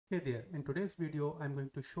Hey there, in today's video I'm going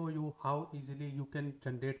to show you how easily you can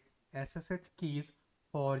generate SSH keys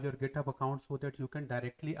for your GitHub account so that you can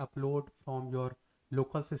directly upload from your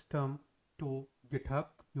local system to GitHub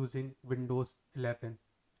using Windows 11.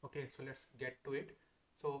 Okay, so let's get to it.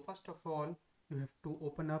 So first of all, you have to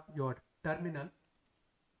open up your terminal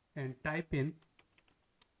and type in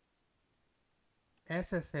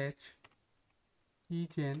SSH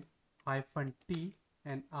keygen -t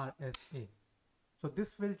and RSA. So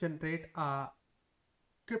this will generate a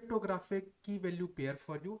cryptographic key value pair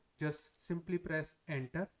for you. Just simply press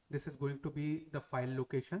enter. This is going to be the file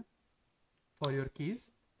location for your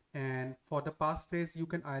keys. And for the passphrase, you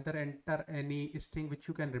can either enter any string which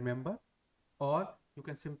you can remember, or you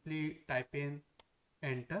can simply type in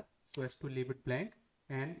enter so as to leave it blank,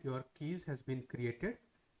 and your keys has been created.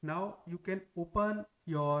 Now you can open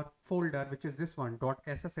your folder, which is this one,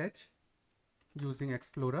 .ssh, using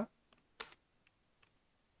Explorer.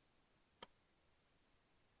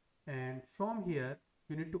 And from here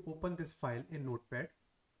you need to open this file in Notepad,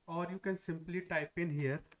 or you can simply type in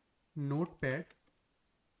here notepad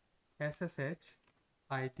ssh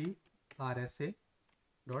id rsa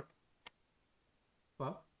dot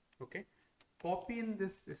pub. Okay, copy in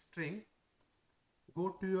this string, go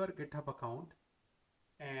to your GitHub account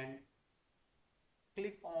and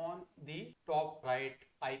click on the top right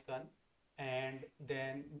icon and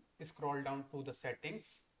then scroll down to the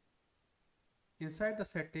settings. Inside the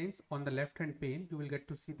settings, on the left hand pane, you will get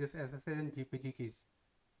to see this SSH and GPG keys.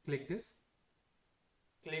 Click this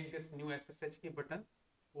new SSH key button.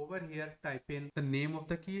 Over here, type in the name of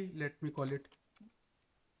the key. Let me call it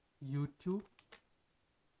YouTube,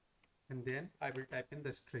 and then I will type in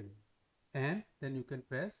the string, and then you can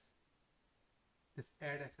press this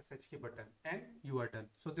add SSH key button and you are done.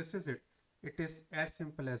 So this is it. It is as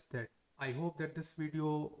simple as that. I hope that this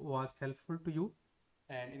video was helpful to you.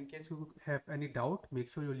 And in case you have any doubt, make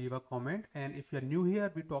sure you leave a comment. And if you're new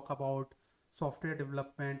here, we talk about software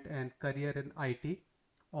development and career in IT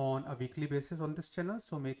on a weekly basis on this channel.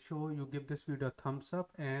 So make sure you give this video a thumbs up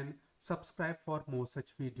and subscribe for more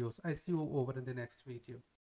such videos. I see you over in the next video.